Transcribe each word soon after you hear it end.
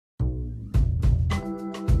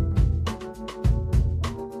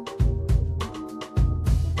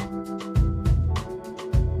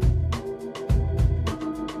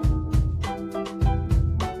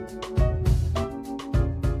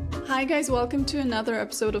Hi guys, welcome to another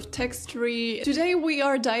episode of Textory. Today we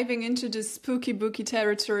are diving into the spooky booky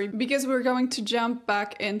territory because we're going to jump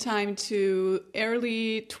back in time to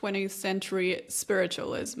early 20th century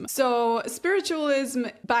spiritualism. So spiritualism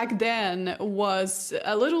back then was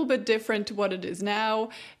a little bit different to what it is now.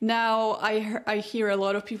 Now I hear a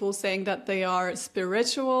lot of people saying that they are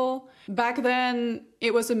spiritual. Back then,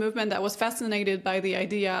 it was a movement that was fascinated by the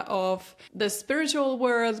idea of the spiritual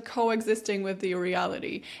world coexisting with the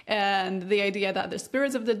reality, and the idea that the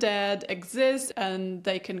spirits of the dead exist and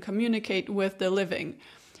they can communicate with the living.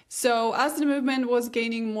 So as the movement was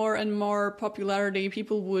gaining more and more popularity,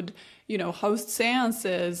 people would, host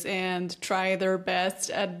seances and try their best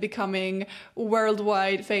at becoming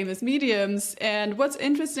worldwide famous mediums. And what's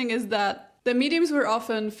interesting is that the mediums were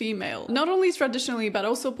often female, not only traditionally, but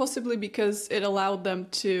also possibly because it allowed them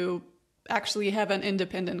to actually have an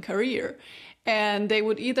independent career. And they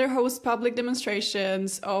would either host public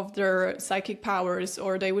demonstrations of their psychic powers,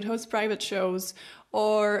 or they would host private shows,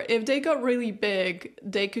 or if they got really big,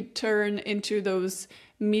 they could turn into those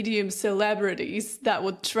medium celebrities that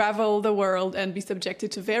would travel the world and be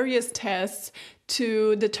subjected to various tests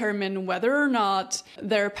to determine whether or not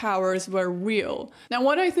their powers were real. Now,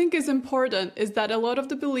 what I think is important is that a lot of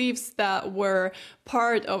the beliefs that were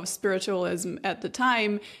part of spiritualism at the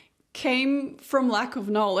time came from lack of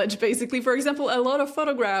knowledge, basically. For example, a lot of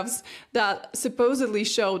photographs that supposedly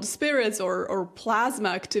showed spirits or plasma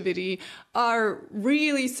activity are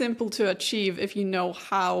really simple to achieve if you know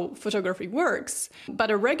how photography works.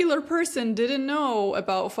 But a regular person didn't know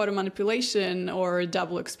about photo manipulation or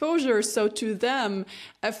double exposure, so to them,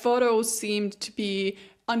 a photo seemed to be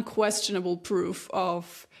unquestionable proof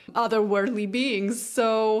of otherworldly beings.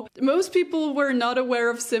 So most people were not aware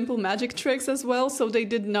of simple magic tricks as well, so they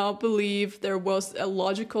did not believe there was a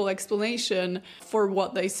logical explanation for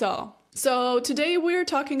what they saw. So today we're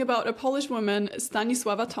talking about a Polish woman,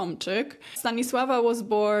 Stanisława Tomczyk. Stanisława was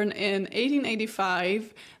born in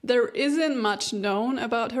 1885. There isn't much known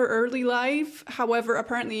about her early life. However,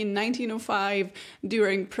 apparently in 1905,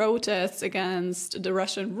 during protests against the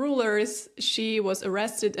Russian rulers, she was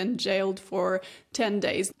arrested and jailed for 10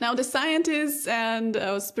 days. Now, the scientists and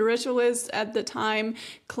spiritualists at the time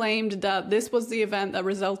claimed that this was the event that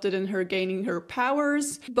resulted in her gaining her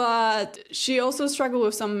powers, but she also struggled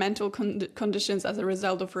with some mental conditions as a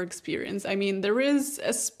result of her experience. I mean, there is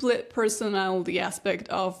a split personality aspect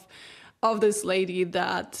of this lady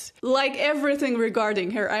that, like everything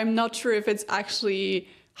regarding her, I'm not sure if it's actually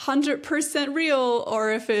 100% real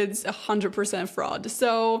or if it's 100% fraud.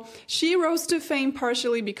 So she rose to fame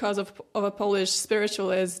partially because of a Polish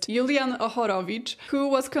spiritualist, Julian Ochorowicz, who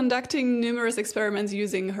was conducting numerous experiments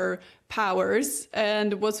using her powers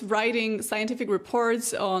and was writing scientific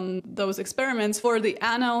reports on those experiments for the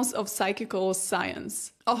Annals of Psychical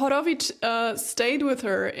Science. Ochorowicz stayed with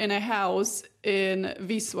her in a house in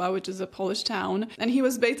Wisła, which is a Polish town, and he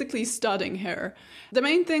was basically studying her. The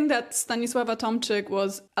main thing that Stanisława Tomczyk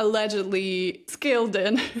was allegedly skilled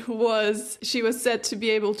in was she was said to be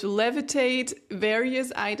able to levitate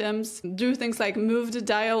various items, do things like move the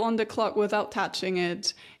dial on the clock without touching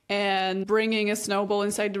it, and bringing a snowball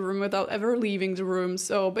inside the room without ever leaving the room.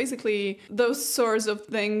 So basically those sorts of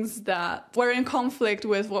things that were in conflict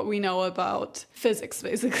with what we know about physics,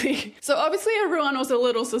 basically. So obviously everyone was a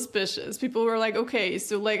little suspicious. People were like, okay,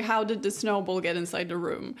 so like how did the snowball get inside the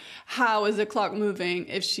room? How is the clock moving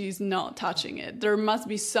if she's not touching it? There must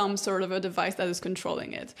be some sort of a device that is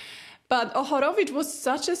controlling it. But Ochorowicz was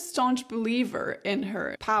such a staunch believer in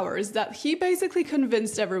her powers that he basically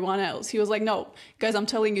convinced everyone else. He was like, no, guys, I'm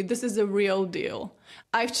telling you, this is the real deal.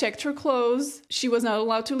 I've checked her clothes. She was not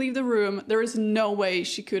allowed to leave the room. There is no way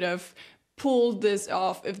she could have pulled this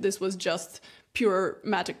off if this was just pure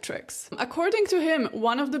magic tricks. According to him,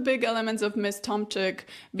 one of the big elements of Miss Tomczyk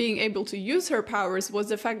being able to use her powers was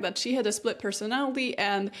the fact that she had a split personality,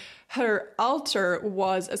 and her alter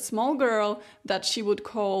was a small girl that she would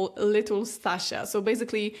call Little Stasia. So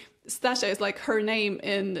basically, Stasia is like her name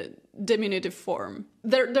in diminutive form.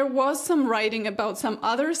 There was some writing about some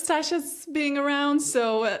other Stasias being around,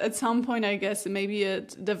 so at some point, I guess, maybe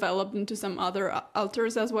it developed into some other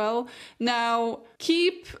alters as well. Now,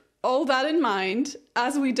 keep all that in mind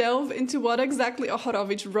as we delve into what exactly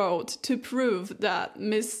Ochorowicz wrote to prove that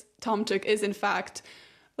Miss Tomczyk is in fact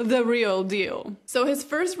the real deal. So his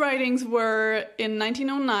first writings were in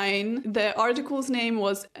 1909. The article's name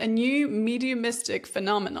was A New Mediumistic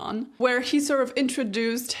Phenomenon, where he sort of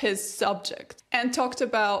introduced his subject and talked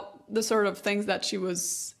about the sort of things that she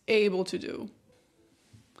was able to do.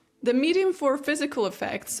 The medium for physical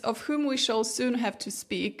effects, of whom we shall soon have to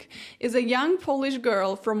speak, is a young Polish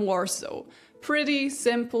girl from Warsaw, Pretty,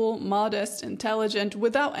 simple, modest, intelligent,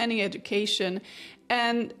 without any education,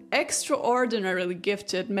 and extraordinarily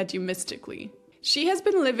gifted mediumistically. She has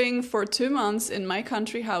been living for 2 months in my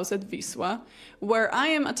country house at Wisła, where I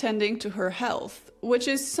am attending to her health, which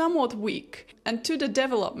is somewhat weak, and to the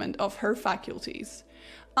development of her faculties.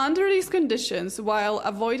 Under these conditions, while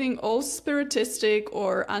avoiding all spiritistic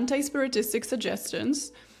or anti-spiritistic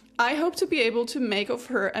suggestions, I hope to be able to make of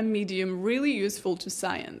her a medium really useful to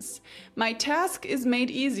science. My task is made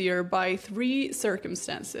easier by 3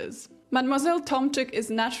 circumstances. Mademoiselle Tomczyk is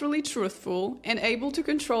naturally truthful and able to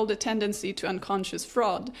control the tendency to unconscious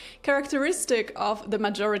fraud, characteristic of the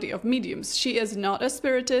majority of mediums. She is not a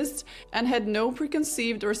spiritist and had no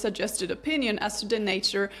preconceived or suggested opinion as to the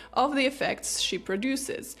nature of the effects she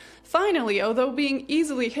produces. Finally, although being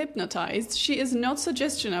easily hypnotized, she is not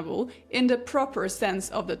suggestionable in the proper sense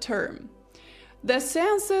of the term. The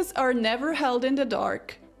seances are never held in the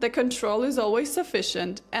dark. The control is always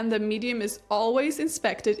sufficient, and the medium is always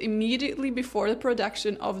inspected immediately before the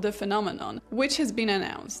production of the phenomenon, which has been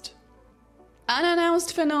announced.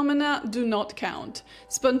 Unannounced phenomena do not count.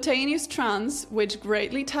 Spontaneous trance, which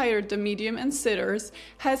greatly tired the medium and sitters,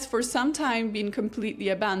 has for some time been completely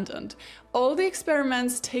abandoned. All the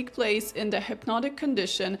experiments take place in the hypnotic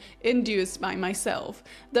condition induced by myself.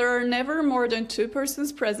 There are never more than 2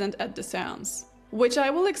 persons present at the seance, which I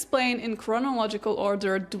will explain in chronological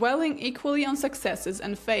order, dwelling equally on successes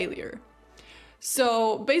and failure.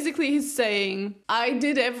 So basically he's saying, I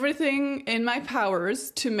did everything in my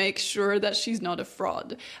powers to make sure that she's not a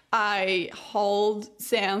fraud. I hold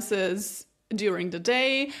seances during the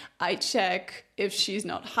day, I check if she's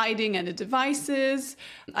not hiding any devices,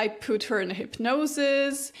 I put her in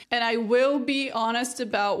hypnosis, and I will be honest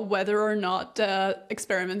about whether or not the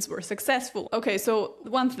experiments were successful. Okay, so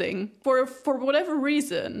one thing, for whatever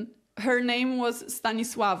reason, her name was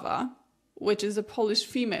Stanisława, which is a Polish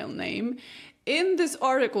female name. In this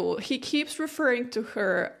article, he keeps referring to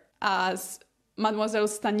her as Mademoiselle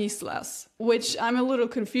Stanislas, which I'm a little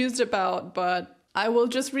confused about, but I will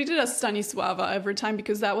just read it as Stanisława every time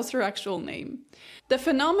because that was her actual name. The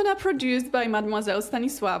phenomena produced by Mademoiselle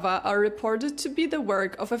Stanisława are reported to be the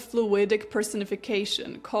work of a fluidic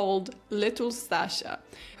personification called Little Stasia,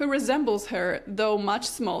 who resembles her, though much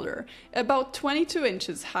smaller, about 22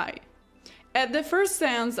 inches high. At the first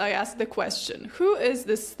seance, I asked the question, who is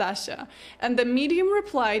this Stasia? And the medium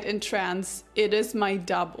replied in trance, it is my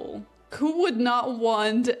double. Who would not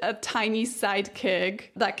want a tiny sidekick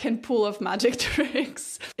that can pull off magic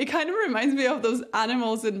tricks? It kind of reminds me of those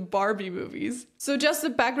animals in Barbie movies. So just the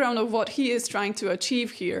background of what he is trying to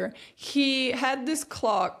achieve here. He had this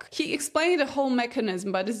clock. He explained the whole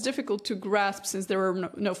mechanism, but it's difficult to grasp since there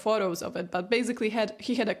were no photos of it. But basically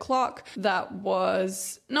he had a clock that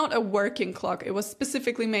was not a working clock. It was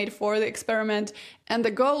specifically made for the experiment. And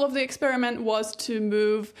the goal of the experiment was to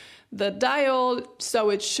move the dial so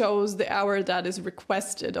it shows the hour that is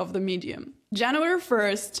requested of the medium. January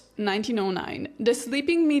 1st, 1909, the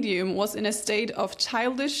sleeping medium was in a state of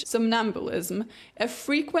childish somnambulism, a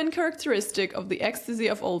frequent characteristic of the ecstasy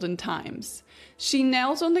of olden times. She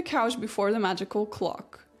knelt on the couch before the magical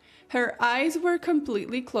clock. Her eyes were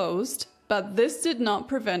completely closed, but this did not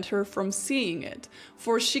prevent her from seeing it,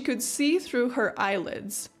 for she could see through her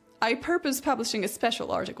eyelids. I purpose publishing a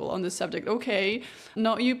special article on this subject. Okay,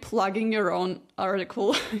 not you plugging your own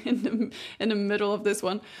article in the middle of this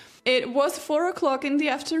one. It was 4 o'clock in the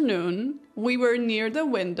afternoon. We were near the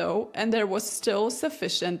window and there was still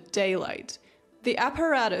sufficient daylight. The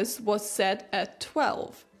apparatus was set at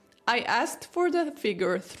 12. I asked for the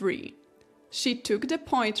figure 3. She took the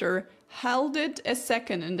pointer, held it a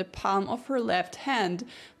second in the palm of her left hand,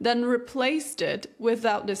 then replaced it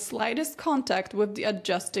without the slightest contact with the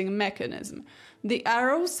adjusting mechanism. The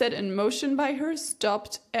arrow set in motion by her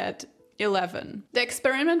stopped at 11. The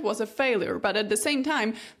experiment was a failure, but at the same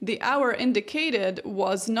time, the hour indicated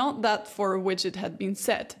was not that for which it had been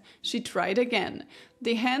set. She tried again.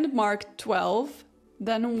 The hand marked 12,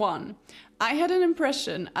 then 1. I had an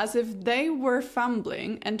impression as if they were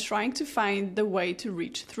fumbling and trying to find the way to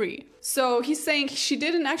reach 3. So he's saying she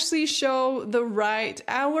didn't actually show the right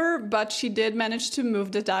hour, but she did manage to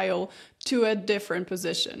move the dial to a different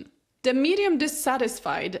position. The medium,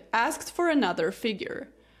 dissatisfied, asked for another figure.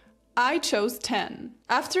 I chose 10.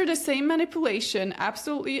 After the same manipulation,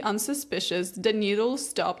 absolutely unsuspicious, the needle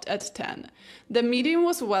stopped at 10. The medium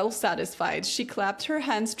was well satisfied. She clapped her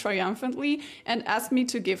hands triumphantly and asked me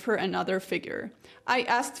to give her another figure. I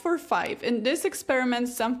asked for 5. In this experiment,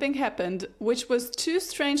 something happened which was too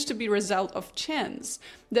strange to be result of chance.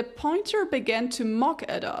 The pointer began to mock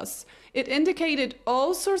at us. It indicated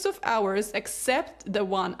all sorts of hours except the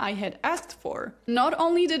one I had asked for. Not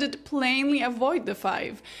only did it plainly avoid the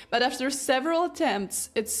 5, but after several attempts,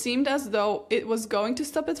 it seemed as though it was going to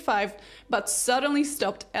stop at 5, but suddenly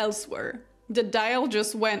stopped elsewhere. The dial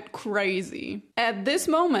just went crazy. At this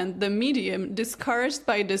moment, the medium, discouraged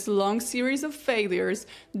by this long series of failures,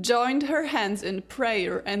 joined her hands in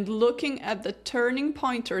prayer and looking at the turning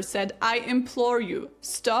pointer said, "I implore you,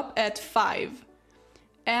 stop at 5.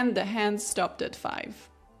 And the hands stopped at 5.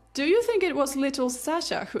 "Do you think it was little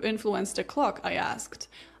Sasha who influenced the clock?" I asked.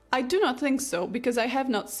 "I do not think so, because I have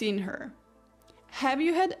not seen her." "Have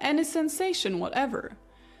you had any sensation whatever?"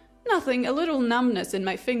 "Nothing, a little numbness in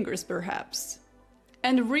my fingers, perhaps."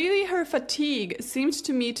 And really her fatigue seemed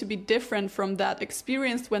to me to be different from that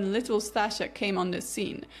experienced when little Stasha came on the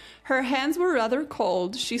scene. Her hands were rather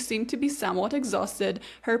cold, she seemed to be somewhat exhausted,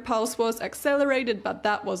 her pulse was accelerated, but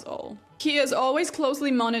that was all. He is always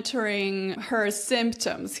closely monitoring her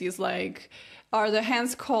symptoms. He's like, are the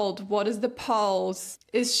hands cold? What is the pulse?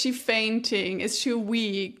 Is she fainting? Is she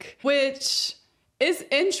weak? Which is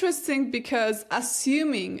interesting because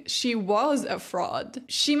assuming she was a fraud,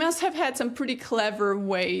 she must have had some pretty clever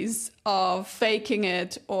ways of faking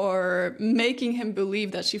it or making him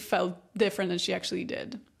believe that she felt different than she actually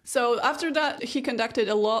did. So after that, he conducted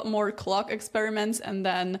a lot more clock experiments and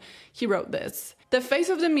then he wrote this. The face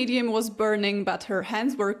of the medium was burning, but her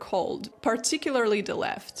hands were cold, particularly the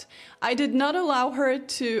left. I did not allow her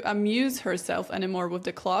to amuse herself anymore with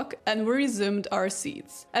the clock, and we resumed our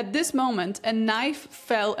seats. At this moment, a knife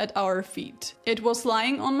fell at our feet. It was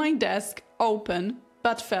lying on my desk, open,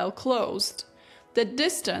 but fell closed. The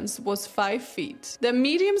distance was 5 feet. The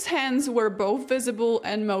medium's hands were both visible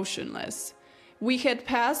and motionless. We had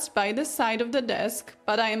passed by the side of the desk,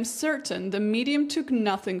 but I am certain the medium took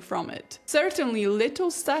nothing from it. Certainly little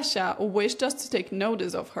Stasha wished us to take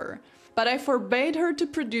notice of her, but I forbade her to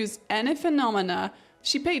produce any phenomena,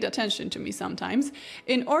 she paid attention to me sometimes,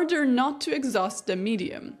 in order not to exhaust the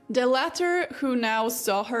medium. The latter, who now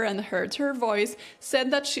saw her and heard her voice, said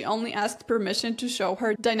that she only asked permission to show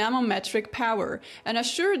her dynamometric power, and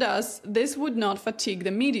assured us this would not fatigue the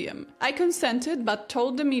medium. I consented, but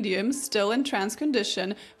told the medium, still in trance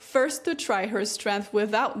condition, first to try her strength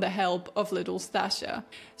without the help of little Stasha.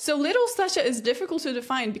 So little Stasha is difficult to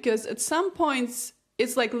define because at some points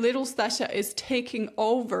it's like little Stasha is taking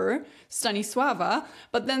over Stanisława,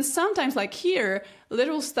 but then sometimes, like here,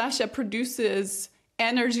 little Stasha produces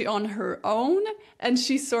energy on her own, and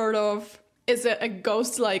she sort of is a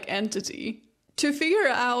ghost-like entity. To figure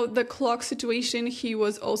out the clock situation, he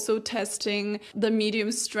was also testing the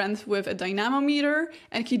medium's strength with a dynamometer,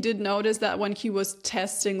 and he did notice that when he was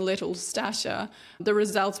testing little Stasha, the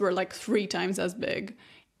results were like 3 times as big.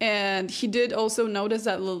 And he did also notice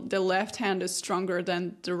that the left hand is stronger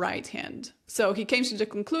than the right hand. So he came to the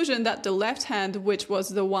conclusion that the left hand, which was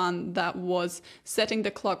the one that was setting the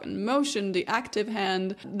clock in motion, the active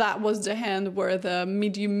hand, that was the hand where the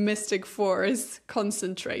mediumistic force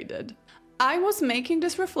concentrated. I was making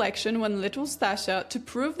this reflection when little Stasha, to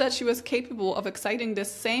prove that she was capable of exciting the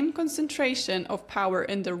same concentration of power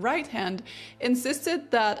in the right hand, insisted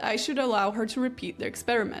that I should allow her to repeat the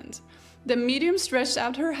experiment. The medium stretched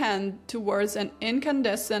out her hand towards an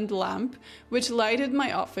incandescent lamp, which lighted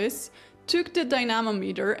my office, took the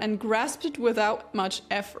dynamometer and grasped it without much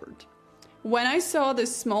effort. When I saw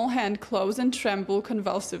this small hand close and tremble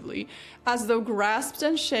convulsively, as though grasped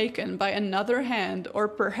and shaken by another hand or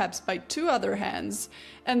perhaps by 2 other hands,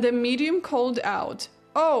 and the medium called out,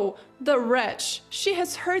 "Oh, the wretch! She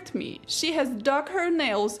has hurt me! She has dug her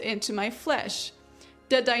nails into my flesh!"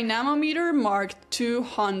 The dynamometer marked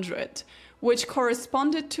 200, which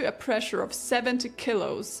corresponded to a pressure of 70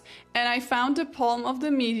 kilos, and I found the palm of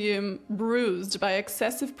the medium bruised by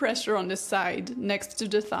excessive pressure on the side next to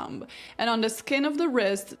the thumb, and on the skin of the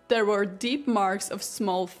wrist there were deep marks of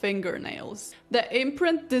small fingernails. The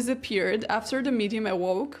imprint disappeared after the medium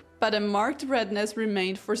awoke, but a marked redness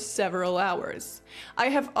remained for several hours. I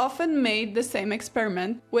have often made the same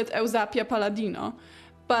experiment with Eusapia Palladino,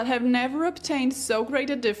 but have never obtained so great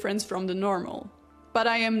a difference from the normal. But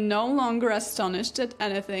I am no longer astonished at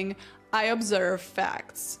anything, I observe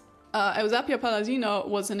facts. Eusapia Palladino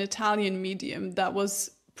was an Italian medium that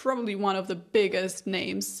was probably one of the biggest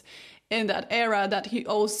names in that era that he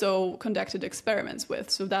also conducted experiments with,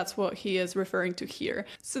 so that's what he is referring to here.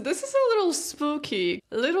 So this is a little spooky.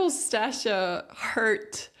 Little Stasha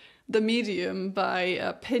hurt the medium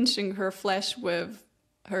by pinching her flesh with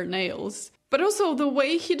her nails. But also the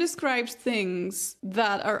way he describes things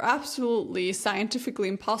that are absolutely scientifically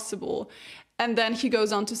impossible. And then he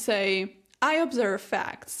goes on to say, I observe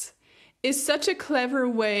facts. is such a clever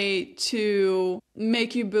way to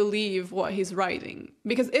make you believe what he's writing.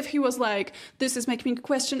 Because if he was like, this is making me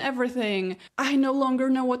question everything, I no longer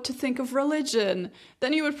know what to think of religion,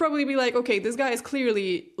 then you would probably be like, okay, this guy is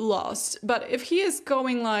clearly lost. But if he is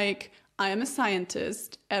going like, I am a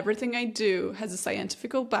scientist, everything I do has a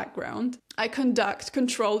scientific background, I conduct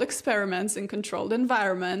controlled experiments in controlled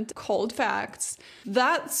environment, cold facts,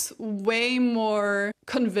 that's way more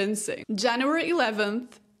convincing. January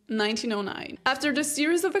 11th, 1909. After the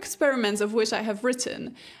series of experiments of which I have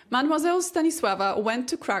written, Mademoiselle Stanisława went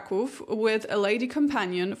to Kraków with a lady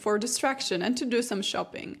companion for distraction and to do some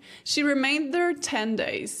shopping. She remained there 10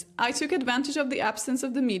 days. I took advantage of the absence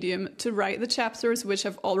of the medium to write the chapters which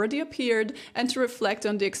have already appeared and to reflect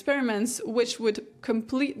on the experiments which would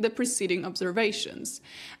complete the preceding observations.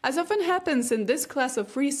 As often happens in this class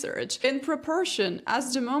of research, in proportion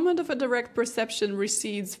as the moment of a direct perception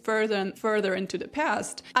recedes further and further into the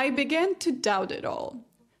past, I began to doubt it all.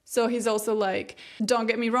 So he's also like, don't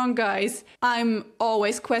get me wrong, guys, I'm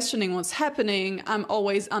always questioning what's happening. I'm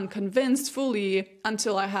always unconvinced fully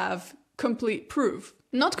until I have complete proof.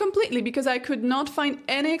 Not completely, because I could not find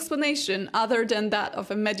any explanation other than that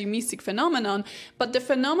of a mediumistic phenomenon, but the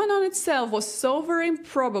phenomenon itself was so very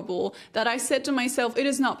improbable that I said to myself, it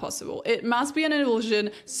is not possible. It must be an illusion,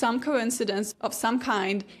 some coincidence of some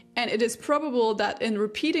kind, and it is probable that in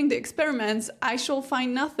repeating the experiments, I shall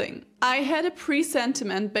find nothing. I had a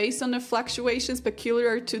presentiment based on the fluctuations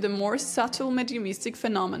peculiar to the more subtle mediumistic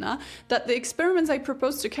phenomena that the experiments I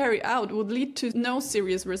proposed to carry out would lead to no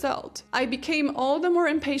serious result. I became all the more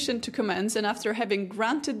impatient to commence, and after having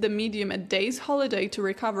granted the medium a day's holiday to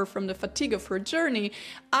recover from the fatigue of her journey,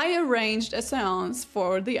 I arranged a séance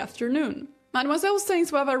for the afternoon. Mademoiselle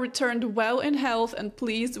Stanisława returned well in health and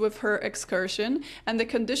pleased with her excursion, and the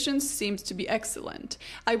conditions seemed to be excellent.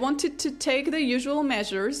 I wanted to take the usual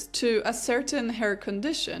measures to ascertain her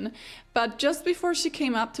condition, but just before she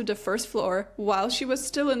came up to the first floor, while she was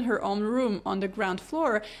still in her own room on the ground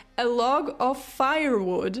floor, a log of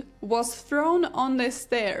firewood was thrown on the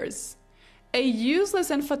stairs. A useless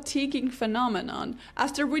and fatiguing phenomenon,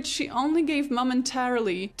 after which she only gave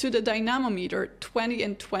momentarily to the dynamometer 20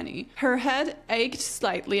 and 20. Her head ached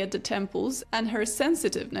slightly at the temples, and her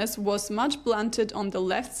sensitiveness was much blunted on the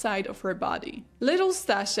left side of her body. Little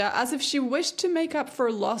Stasia, as if she wished to make up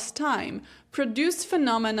for lost time, produced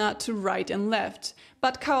phenomena to right and left,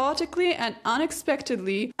 but chaotically and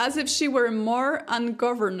unexpectedly, as if she were more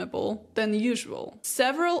ungovernable than usual.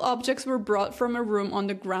 Several objects were brought from a room on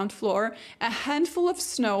the ground floor, a handful of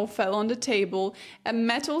snow fell on the table, a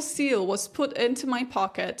metal seal was put into my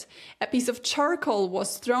pocket, a piece of charcoal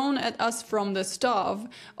was thrown at us from the stove,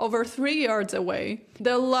 over 3 yards away.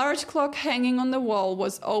 The large clock hanging on the wall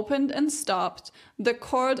was opened and stopped, the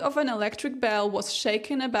cord of an electric bell was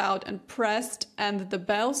shaken about and pressed, and the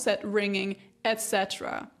bell set ringing,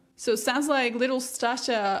 etc. So it sounds like little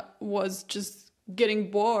Stasia was just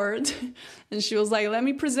getting bored and she was like, let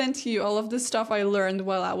me present to you all of the stuff I learned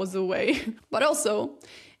while I was away. But also,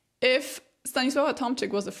 if Stanisława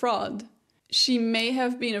Tomczyk was a fraud, she may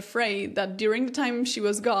have been afraid that during the time she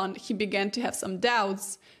was gone, he began to have some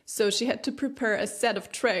doubts, so she had to prepare a set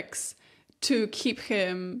of tricks to keep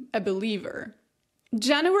him a believer.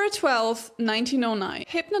 January 12th, 1909.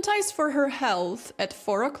 Hypnotized for her health at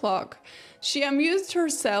 4 o'clock, she amused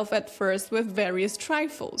herself at first with various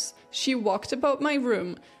trifles. She walked about my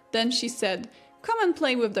room. Then she said, "Come and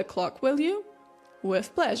play with the clock, will you?"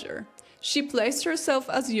 With pleasure. She placed herself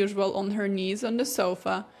as usual on her knees on the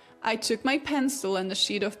sofa. I took my pencil and a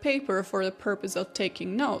sheet of paper for the purpose of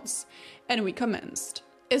taking notes, and we commenced.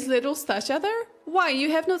 Is little Stasia there? Why,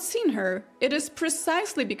 you have not seen her. It is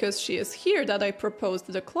precisely because she is here that I proposed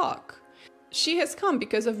the clock. She has come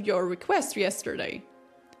because of your request yesterday.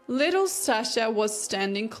 Little Stasia was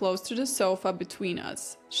standing close to the sofa between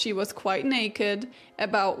us. She was quite naked,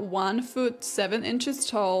 about 1 foot 7 inches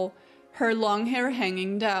tall, her long hair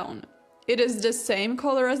hanging down. It is the same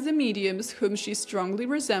color as the mediums, whom she strongly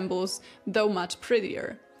resembles, though much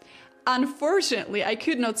prettier. Unfortunately, I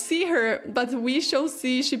could not see her, but we shall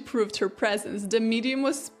see she proved her presence. The medium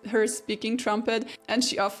was her speaking trumpet, and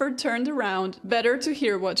she often turned around, better to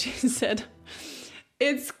hear what she said.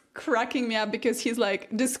 It's cracking me up because he's like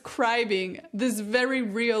describing this very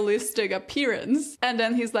realistic appearance, and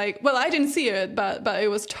then he's like, well, I didn't see it, but it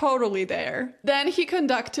was totally there. Then he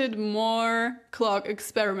conducted more clock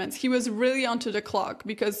experiments. He was really onto the clock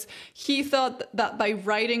because he thought that by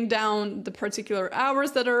writing down the particular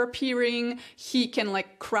hours that are appearing, he can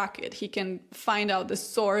like crack it. He can find out the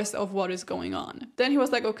source of what is going on. Then he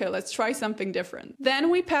was like, okay, let's try something different. Then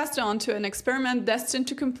we passed on to an experiment destined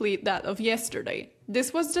to complete that of yesterday.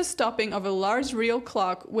 This was the stopping of a large real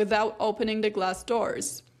clock without opening the glass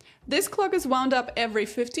doors. This clock is wound up every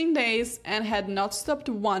 15 days and had not stopped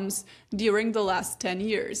once during the last 10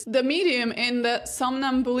 years. The medium, in the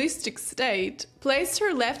somnambulistic state, placed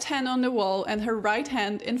her left hand on the wall and her right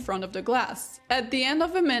hand in front of the glass. At the end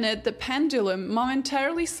of a minute, the pendulum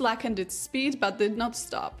momentarily slackened its speed but did not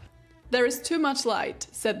stop. "There is too much light,"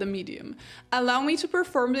 said the medium. "Allow me to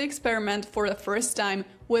perform the experiment for the first time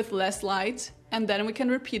with less light, and then we can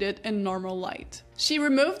repeat it in normal light." She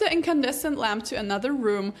removed the incandescent lamp to another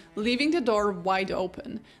room, leaving the door wide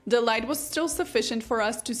open. The light was still sufficient for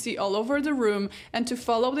us to see all over the room and to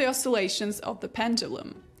follow the oscillations of the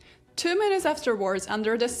pendulum. 2 minutes afterwards,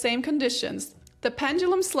 under the same conditions, the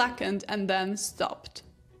pendulum slackened and then stopped.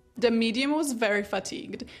 The medium was very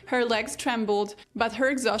fatigued. Her legs trembled, but her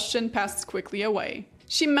exhaustion passed quickly away.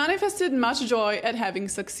 She manifested much joy at having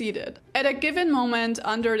succeeded. At a given moment,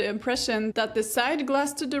 under the impression that the side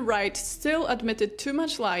glass to the right still admitted too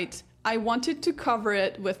much light, I wanted to cover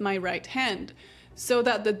it with my right hand, so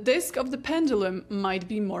that the disc of the pendulum might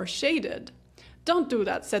be more shaded. "Don't do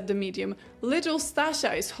that," said the medium. "Little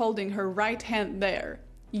Stasia is holding her right hand there.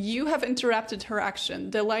 You have interrupted her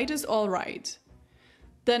action. The light is all right."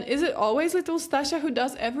 "Then is it always little Stasia who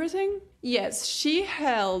does everything?" "Yes, she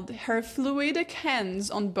held her fluidic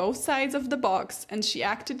hands on both sides of the box and she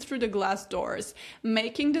acted through the glass doors,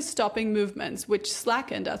 making the stopping movements, which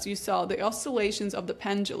slackened, as you saw, the oscillations of the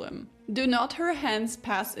pendulum." "Do not her hands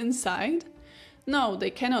pass inside?" "No,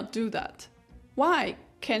 they cannot do that." "Why?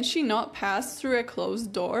 Can she not pass through a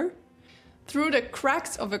closed door?" "Through the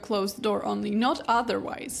cracks of a closed door only, not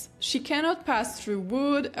otherwise. She cannot pass through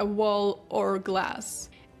wood, a wall, or glass."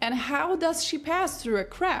 "And how does she pass through a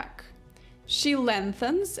crack?" "She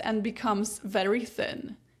lengthens and becomes very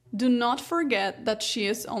thin. Do not forget that she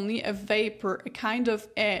is only a vapor, a kind of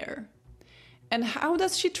air." "And how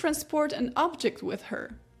does she transport an object with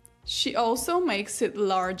her?" "She also makes it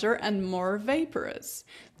larger and more vaporous.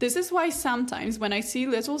 This is why sometimes when I see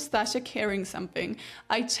little Stasia carrying something,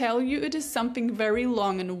 I tell you it is something very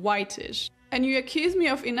long and whitish, and you accuse me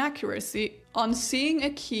of inaccuracy on seeing a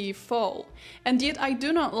key fall. And yet I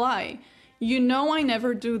do not lie. You know I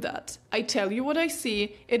never do that. I tell you what I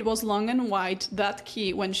see. It was long and white, that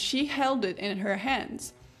key, when she held it in her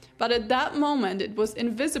hands. But at that moment it was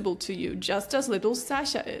invisible to you, just as little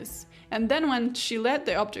Stasia is. And then when she let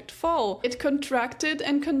the object fall, it contracted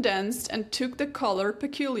and condensed and took the color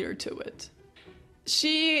peculiar to it."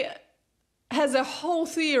 She has a whole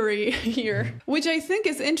theory here, which I think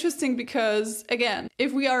is interesting because, again,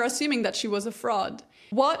 if we are assuming that she was a fraud,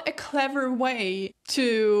 what a clever way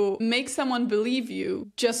to make someone believe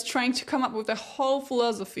you, just trying to come up with a whole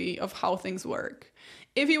philosophy of how things work.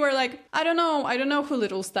 If you were like, I don't know who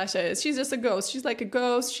little Stasia is. She's just a ghost. She's like a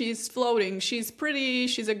ghost. She's floating. She's pretty.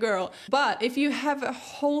 She's a girl. But if you have a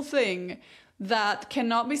whole thing that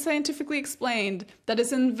cannot be scientifically explained, that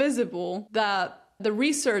is invisible, that the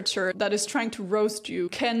researcher that is trying to roast you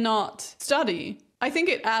cannot study, I think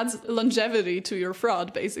it adds longevity to your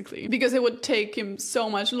fraud, basically, because it would take him so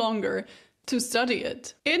much longer to study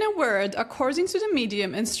it. In a word, according to the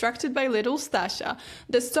medium instructed by little Stasia,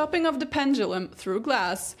 the stopping of the pendulum through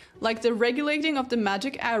glass, like the regulating of the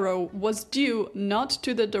magic arrow, was due not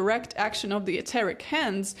to the direct action of the etheric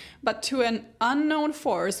hands, but to an unknown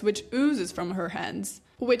force which oozes from her hands,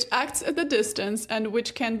 which acts at a distance and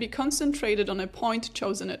which can be concentrated on a point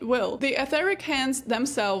chosen at will. The etheric hands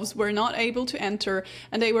themselves were not able to enter,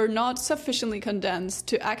 and they were not sufficiently condensed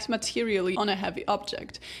to act materially on a heavy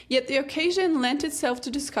object. Yet the occasion lent itself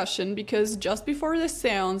to discussion because just before the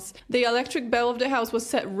séance, the electric bell of the house was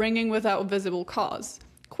set ringing without visible cause.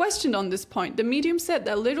 Questioned on this point, the medium said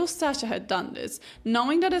that little Stasia had done this.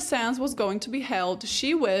 Knowing that a séance was going to be held,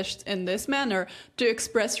 she wished, in this manner, to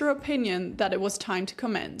express her opinion that it was time to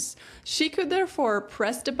commence. She could therefore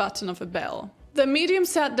press the button of a bell. The medium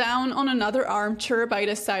sat down on another armchair by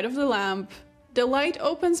the side of the lamp. "The light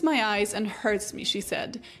opens my eyes and hurts me," she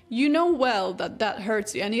said. "You know well that that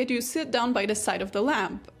hurts you, and yet you sit down by the side of the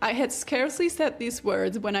lamp." I had scarcely said these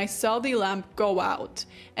words when I saw the lamp go out,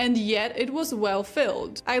 and yet it was well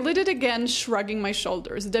filled. I lit it again, shrugging my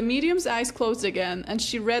shoulders. The medium's eyes closed again, and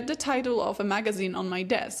she read the title of a magazine on my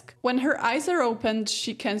desk. When her eyes are opened,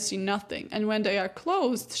 she can see nothing, and when they are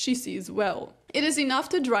closed, she sees well. It is enough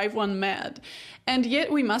to drive one mad. And yet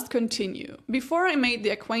we must continue. Before I made the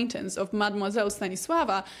acquaintance of Mademoiselle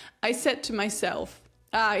Stanisława, I said to myself,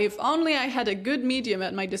 if only I had a good medium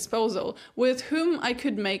at my disposal, with whom I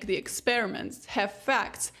could make the experiments, have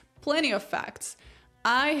facts, plenty of facts.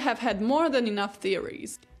 I have had more than enough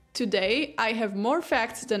theories. Today, I have more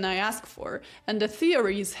facts than I ask for, and the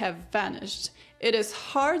theories have vanished. It is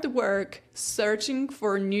hard work searching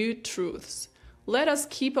for new truths. Let us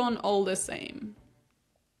keep on all the same.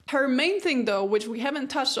 Her main thing though, which we haven't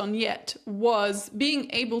touched on yet, was being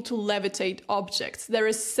able to levitate objects. There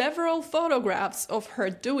is several photographs of her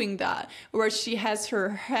doing that, where she has her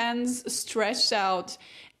hands stretched out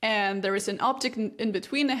and there is an object in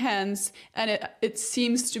between the hands and it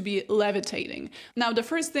seems to be levitating. Now, the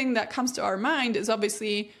first thing that comes to our mind is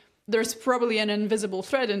obviously there's probably an invisible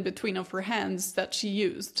thread in between of her hands that she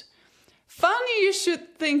used. Funny you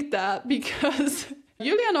should think that, because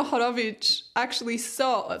Julian Horowitz actually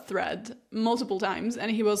saw a thread multiple times and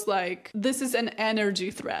he was like, this is an energy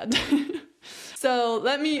thread. So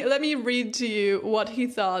let me read to you what he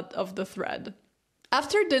thought of the thread.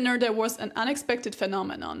 After dinner, there was an unexpected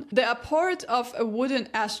phenomenon. The apport of a wooden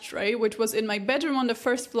ashtray, which was in my bedroom on the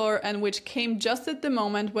first floor and which came just at the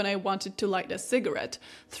moment when I wanted to light a cigarette,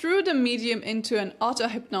 threw the medium into an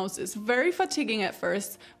auto-hypnosis, very fatiguing at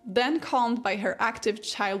first, then calmed by her active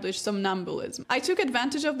childish somnambulism. I took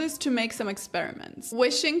advantage of this to make some experiments,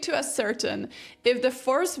 wishing to ascertain if the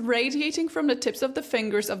force radiating from the tips of the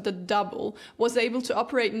fingers of the double was able to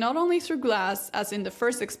operate not only through glass, as in the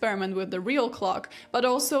first experiment with the real clock, but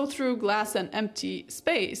also through glass and empty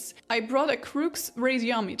space. I brought a Crookes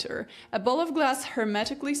radiometer, a ball of glass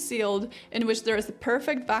hermetically sealed in which there is a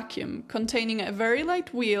perfect vacuum, containing a very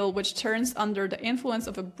light wheel which turns under the influence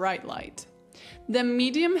of a bright light. The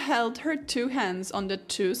medium held her two hands on the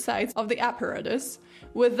two sides of the apparatus,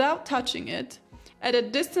 without touching it, at a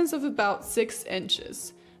distance of about 6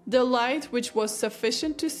 inches. The light, which was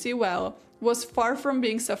sufficient to see well, was far from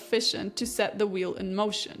being sufficient to set the wheel in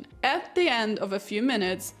motion. At the end of a few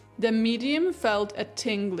minutes, the medium felt a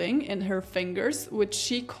tingling in her fingers, which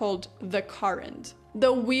she called the current.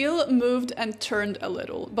 The wheel moved and turned a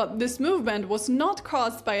little, but this movement was not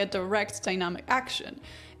caused by a direct dynamic action.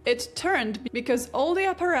 It turned because all the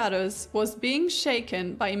apparatus was being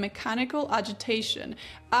shaken by mechanical agitation,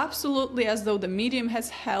 absolutely as though the medium has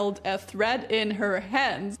held a thread in her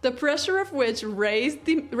hands, the pressure of which raised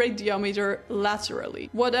the radiometer laterally.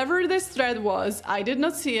 Whatever this thread was, I did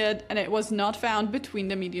not see it, and it was not found between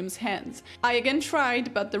the medium's hands. I again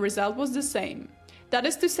tried, but the result was the same. That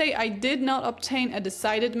is to say, I did not obtain a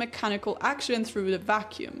decided mechanical action through the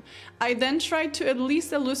vacuum. I then tried to at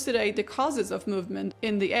least elucidate the causes of movement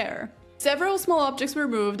in the air. Several small objects were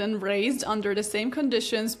moved and raised under the same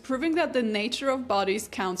conditions, proving that the nature of bodies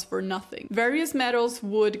counts for nothing. Various metals,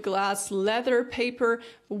 wood, glass, leather, paper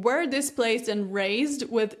were displaced and raised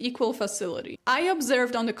with equal facility. I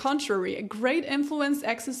observed, on the contrary, a great influence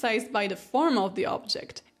exercised by the form of the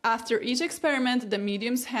object. After each experiment, the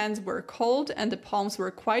medium's hands were cold and the palms were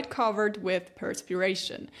quite covered with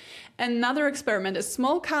perspiration. Another experiment, a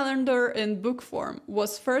small calendar in book form,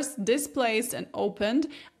 was first displaced and opened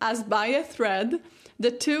as by a thread, the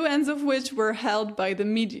two ends of which were held by the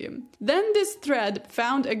medium. Then this thread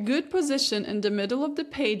found a good position in the middle of the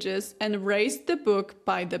pages and raised the book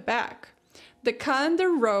by the back. The calendar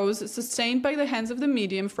rose, sustained by the hands of the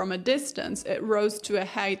medium from a distance. It rose to a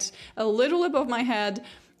height a little above my head,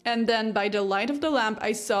 and then by the light of the lamp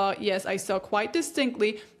I saw quite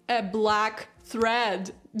distinctly a black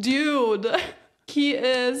thread. Dude, he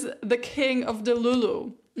is the king of the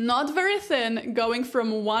Lulu. Not very thin, going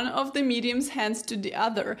from one of the medium's hands to the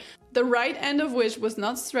other, the right end of which was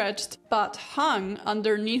not stretched, but hung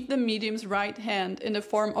underneath the medium's right hand in the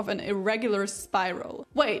form of an irregular spiral.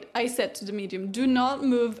 Wait, I said to the medium, do not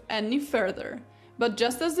move any further. But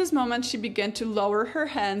just at this moment she began to lower her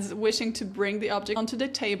hands, wishing to bring the object onto the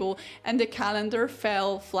table, and the calendar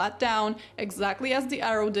fell flat down, exactly as the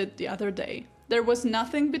arrow did the other day. There was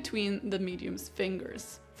nothing between the medium's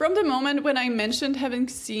fingers. From the moment when I mentioned having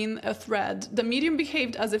seen a thread, the medium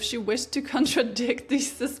behaved as if she wished to contradict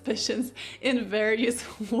these suspicions in various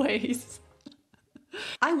ways.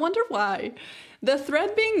 I wonder why. The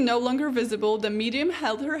thread being no longer visible, the medium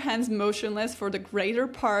held her hands motionless for the greater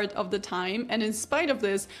part of the time, and in spite of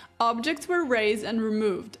this, objects were raised and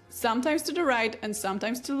removed, sometimes to the right and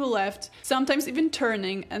sometimes to the left, sometimes even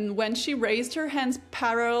turning, and when she raised her hands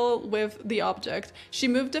parallel with the object, she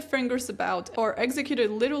moved the fingers about or executed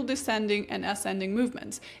little descending and ascending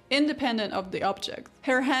movements, independent of the object.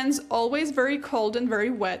 Her hands, always very cold and very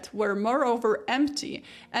wet, were moreover empty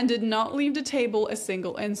and did not leave the table a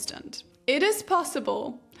single instant. It is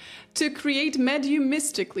possible to create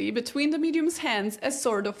mediumistically between the medium's hands a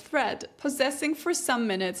sort of thread, possessing for some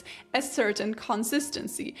minutes a certain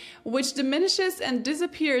consistency, which diminishes and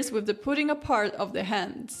disappears with the putting apart of the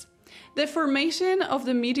hands. The formation of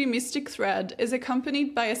the mediumistic thread is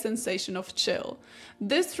accompanied by a sensation of chill.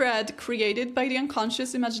 This thread, created by the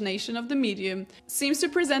unconscious imagination of the medium, seems to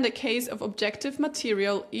present a case of objective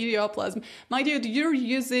material idioplasm. My dude, you're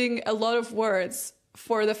using a lot of words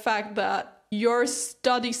for the fact that your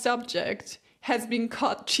study subject has been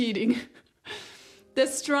caught cheating. The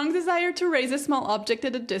strong desire to raise a small object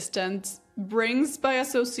at a distance brings by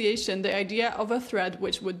association the idea of a thread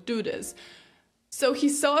which would do this. So he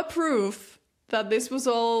saw a proof that this was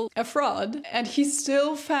all a fraud, and he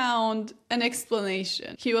still found an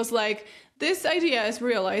explanation. He was like, this idea is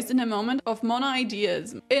realized in a moment of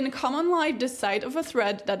monoideism. In common light, the sight of a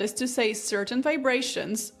thread, that is to say certain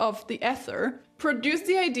vibrations of the ether, produce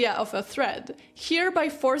the idea of a thread. Here, by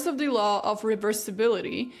force of the law of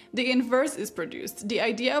reversibility, the inverse is produced. The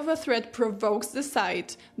idea of a thread provokes the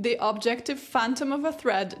sight, the objective phantom of a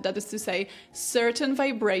thread, that is to say, certain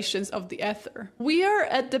vibrations of the ether. We are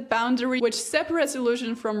at the boundary which separates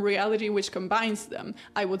illusion from reality which combines them,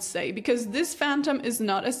 I would say, because this phantom is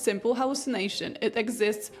not a simple hallucination. It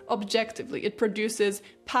exists objectively. It produces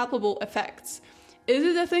palpable effects. Is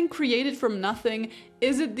it a thing created from nothing?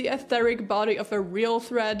 Is it the etheric body of a real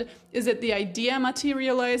thread? Is it the idea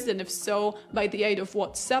materialized, and if so, by the aid of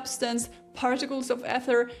what substance? Particles of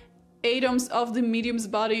ether, atoms of the medium's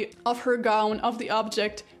body, of her gown, of the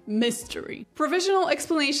object? Mystery. Provisional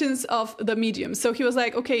explanations of the medium. So he was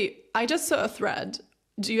like, okay, I just saw a thread.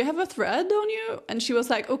 Do you have a thread on you? And she was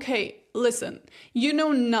like, okay, listen, you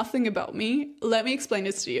know nothing about me. Let me explain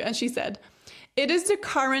this to you. And she said, it is the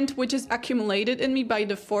current which is accumulated in me by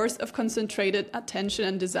the force of concentrated attention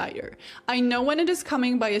and desire. I know when it is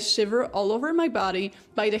coming by a shiver all over my body,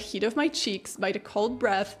 by the heat of my cheeks, by the cold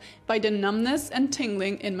breath, by the numbness and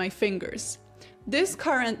tingling in my fingers. This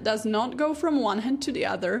current does not go from one hand to the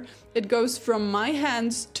other. It goes from my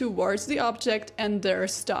hands towards the object and there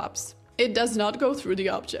stops. It does not go through the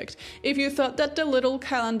object. If you thought that the little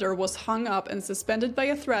calendar was hung up and suspended by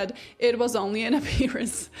a thread, it was only an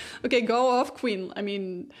appearance. Okay, go off, queen. I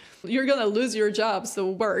mean, you're gonna lose your job, so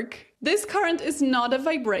work. This current is not a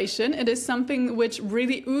vibration. It is something which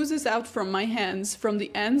really oozes out from my hands, from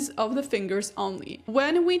the ends of the fingers only.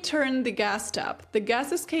 When we turn the gas tap, the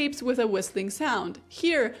gas escapes with a whistling sound.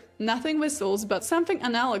 Here, nothing whistles, but something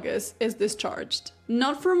analogous is discharged.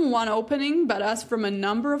 Not from one opening, but as from a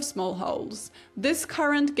number of small holes. This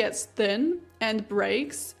current gets thin and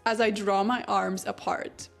breaks as I draw my arms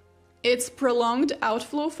apart. Its prolonged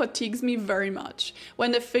outflow fatigues me very much.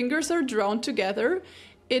 When the fingers are drawn together,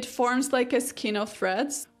 it forms like a skein of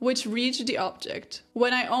threads which reach the object.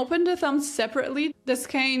 When I open the thumbs separately, the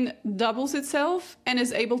skein doubles itself and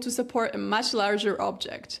is able to support a much larger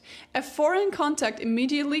object. A foreign contact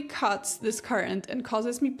immediately cuts this current and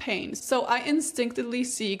causes me pain, so I instinctively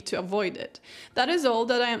seek to avoid it. That is all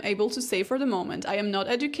that I am able to say for the moment. I am not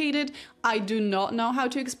educated. I do not know how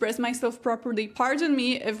to express myself properly. Pardon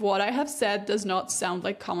me if what I have said does not sound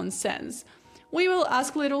like common sense. We will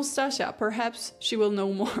ask little Stasha, perhaps she will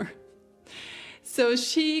know more. So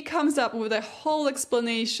she comes up with a whole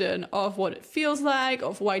explanation of what it feels like,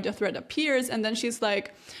 of why the thread appears, and then she's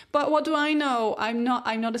like, but what do I know? I'm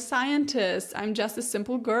not a scientist, I'm just a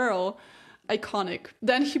simple girl. Iconic.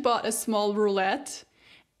 Then he bought a small roulette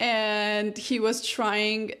and he was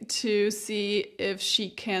trying to see if she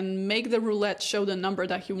can make the roulette show the number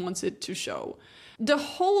that he wants it to show. The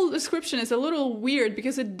whole description is a little weird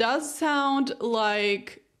because it does sound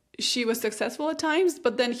like she was successful at times,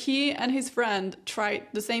 but then he and his friend tried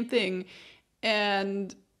the same thing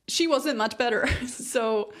and she wasn't much better.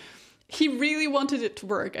 So he really wanted it to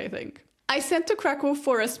work, I think. I sent to Krakow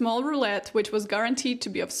for a small roulette which was guaranteed to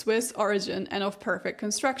be of Swiss origin and of perfect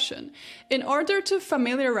construction. In order to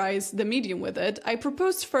familiarize the medium with it, I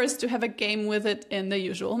proposed first to have a game with it in the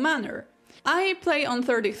usual manner. I play on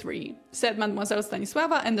 33, said Mademoiselle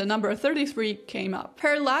Stanisława, and the number 33 came up.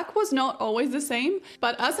 Her luck was not always the same,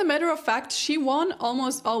 but as a matter of fact, she won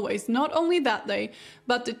almost always, not only that day,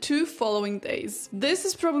 but the 2 following days. This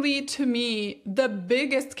is probably, to me, the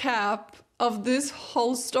biggest cap of this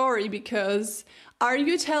whole story, because are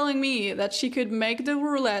you telling me that she could make the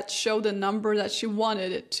roulette show the number that she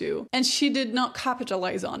wanted it to, and she did not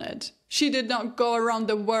capitalize on it? She did not go around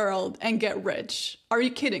the world and get rich. Are you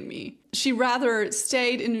kidding me? She rather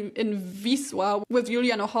stayed in Wisła with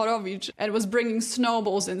Julian Ochorowicz and was bringing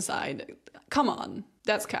snowballs inside. Come on,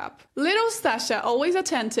 that's cap. Little Stasia, always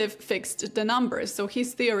attentive, fixed the numbers. So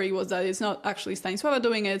his theory was that it's not actually Stanisława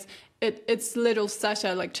doing it, it's little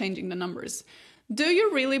Stasia like changing the numbers. Do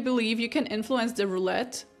you really believe you can influence the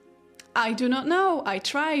roulette? I do not know, I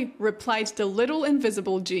try, replied the little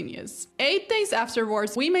invisible genius. 8 days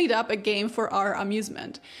afterwards, we made up a game for our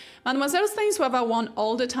amusement. Mademoiselle Stanisława won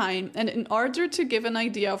all the time, and in order to give an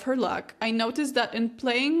idea of her luck, I noticed that in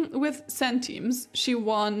playing with centimes, she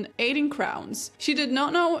won 18 crowns. She did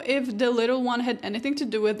not know if the little one had anything to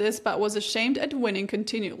do with this, but was ashamed at winning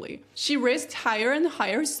continually. She risked higher and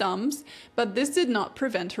higher sums, but this did not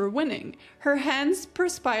prevent her winning. Her hands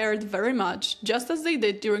perspired very much, just as they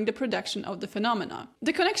did during the production of the phenomena.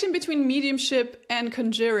 The connection between mediumship and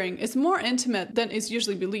conjuring is more intimate than is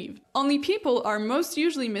usually believed. Only people are most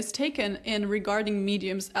usually mistaken in regarding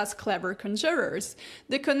mediums as clever conjurers.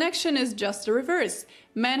 The connection is just the reverse.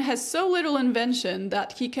 Man has so little invention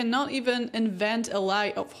that he cannot even invent a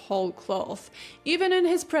lie of whole cloth. Even in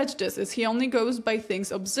his prejudices, he only goes by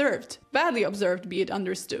things observed, badly observed be it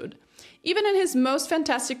understood. Even in his most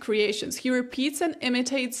fantastic creations, he repeats and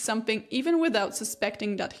imitates something even without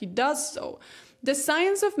suspecting that he does so. The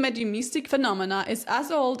science of mediumistic phenomena is as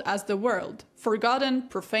old as the world, forgotten,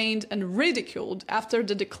 profaned, and ridiculed after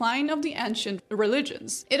the decline of the ancient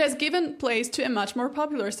religions. It has given place to a much more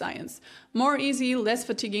popular science, more easy, less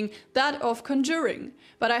fatiguing, that of conjuring.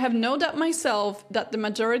 But I have no doubt myself that the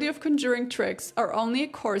majority of conjuring tricks are only a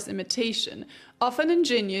coarse imitation, often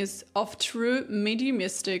ingenious, of true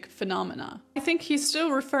mediumistic phenomena. I think he's still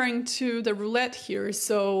referring to the roulette here,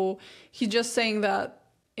 so he's just saying that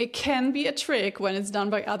it can be a trick when it's done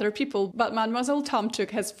by other people, but Mademoiselle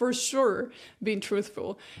Tomczyk has for sure been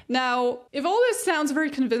truthful. Now, if all this sounds very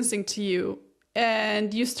convincing to you,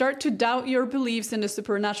 and you start to doubt your beliefs in the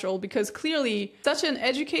supernatural, because clearly such an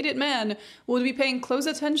educated man would be paying close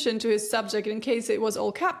attention to his subject in case it was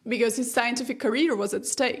all capped, because his scientific career was at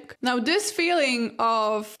stake. Now, this feeling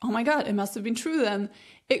of, oh my god, it must have been true then,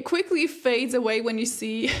 it quickly fades away when you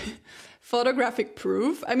see photographic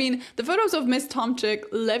proof. I mean, the photos of Miss Tomczyk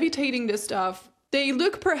levitating this stuff, they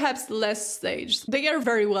look perhaps less staged. They are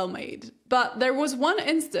very well made. But there was one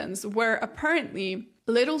instance where apparently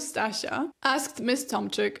little Stasia asked Miss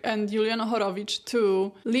Tomczyk and Juliana Horowicz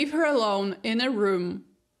to leave her alone in a room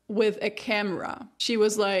with a camera. She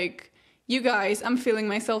was like, you guys, I'm feeling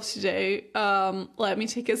myself today. Let me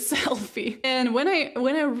take a selfie. And when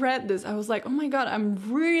I read this, I was like, oh my god, I'm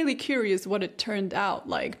really curious what it turned out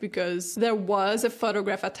like, because there was a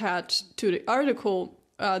photograph attached to the article.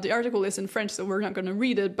 The article is in French, so we're not going to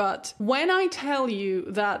read it. But when I tell you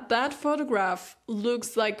that that photograph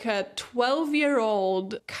looks like a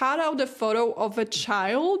 12-year-old cut out a photo of a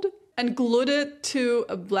child and glued it to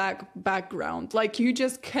a black background. Like, you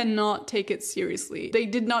just cannot take it seriously. They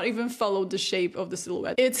did not even follow the shape of the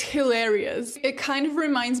silhouette. It's hilarious. It kind of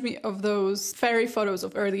reminds me of those fairy photos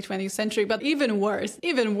of early 20th century, but even worse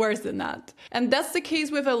than that. And that's the case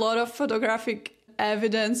with a lot of photographic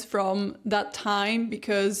evidence from that time,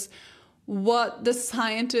 because what the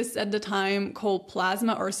scientists at the time called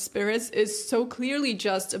plasma or spirits is so clearly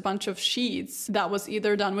just a bunch of sheets that was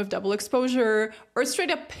either done with double exposure or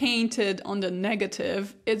straight up painted on the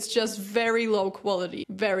negative. It's just very low quality,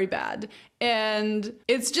 very bad. And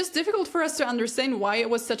it's just difficult for us to understand why it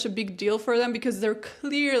was such a big deal for them, because they're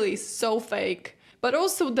clearly so fake. But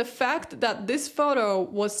also the fact that this photo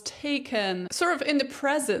was taken sort of in the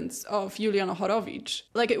presence of Juliana Horowicz.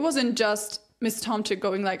 Like, it wasn't just Miss Tomczyk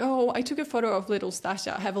going like, oh, I took a photo of little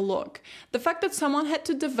Stasia, have a look. The fact that someone had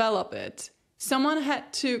to develop it, someone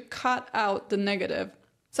had to cut out the negative,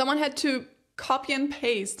 someone had to copy and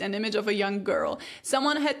paste an image of a young girl,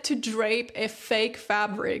 someone had to drape a fake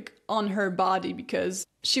fabric on her body because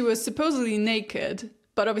she was supposedly naked,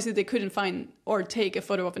 but obviously they couldn't find or take a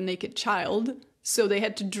photo of a naked child, so they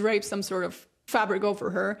had to drape some sort of fabric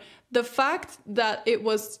over her. The fact that it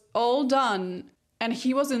was all done and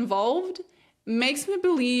he was involved makes me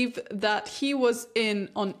believe that he was in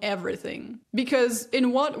on everything. Because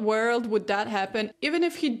in what world would that happen? Even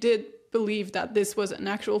if he did believe that this was an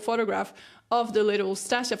actual photograph of the little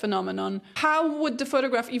Stasia phenomenon, how would the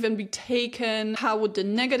photograph even be taken? How would the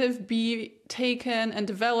negative be taken and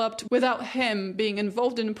developed without him being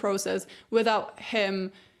involved in the process, without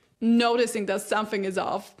him noticing that something is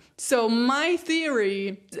off? So my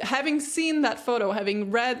theory, having seen that photo,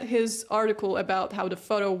 having read his article about how the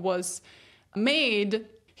photo was made,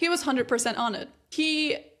 he was 100% on it.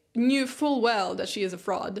 He knew full well that she is a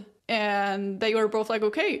fraud. And they were both like,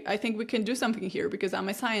 okay, I think we can do something here because I'm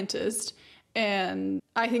a scientist. And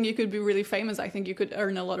I think you could be really famous. I think you could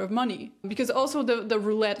earn a lot of money. Because also the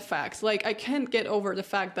roulette facts, like, I can't get over the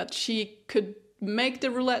fact that she could make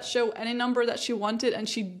the roulette show any number that she wanted and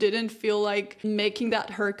she didn't feel like making that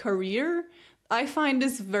her career. I find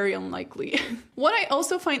this very unlikely. What I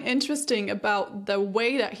also find interesting about the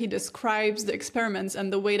way that he describes the experiments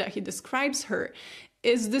and the way that he describes her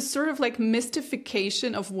is this sort of like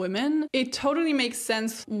mystification of women. It totally makes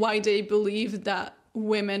sense why they believe that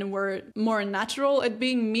women were more natural at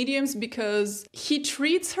being mediums, because he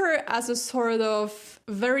treats her as a sort of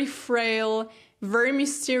very frail, very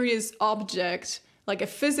mysterious object, like a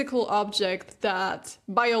physical object that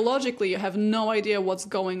biologically you have no idea what's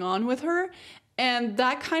going on with her. And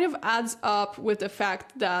that kind of adds up with the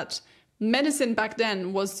fact that medicine back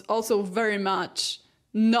then was also very much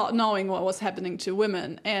not knowing what was happening to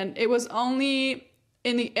women. And it was only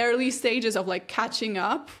in the early stages of like catching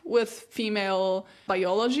up with female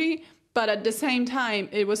biology, but at the same time,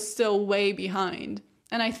 it was still way behind.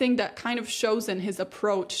 And I think that kind of shows in his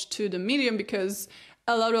approach to the medium, because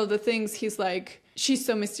a lot of the things he's like, she's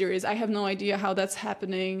so mysterious. I have no idea how that's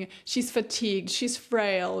happening. She's fatigued. She's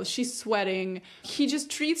frail. She's sweating. He just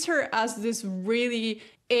treats her as this really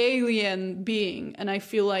alien being. And I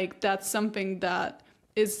feel like that's something that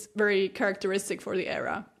is very characteristic for the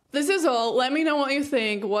era. This is all. Let me know what you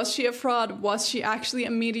think. Was she a fraud? Was she actually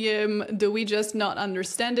a medium? Do we just not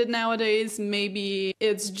understand it nowadays? Maybe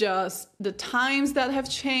it's just the times that have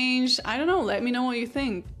changed. I don't know. Let me know what you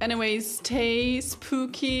think. Anyways, stay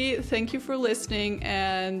spooky. Thank you for listening,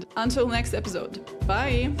 and until next episode.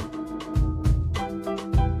 Bye.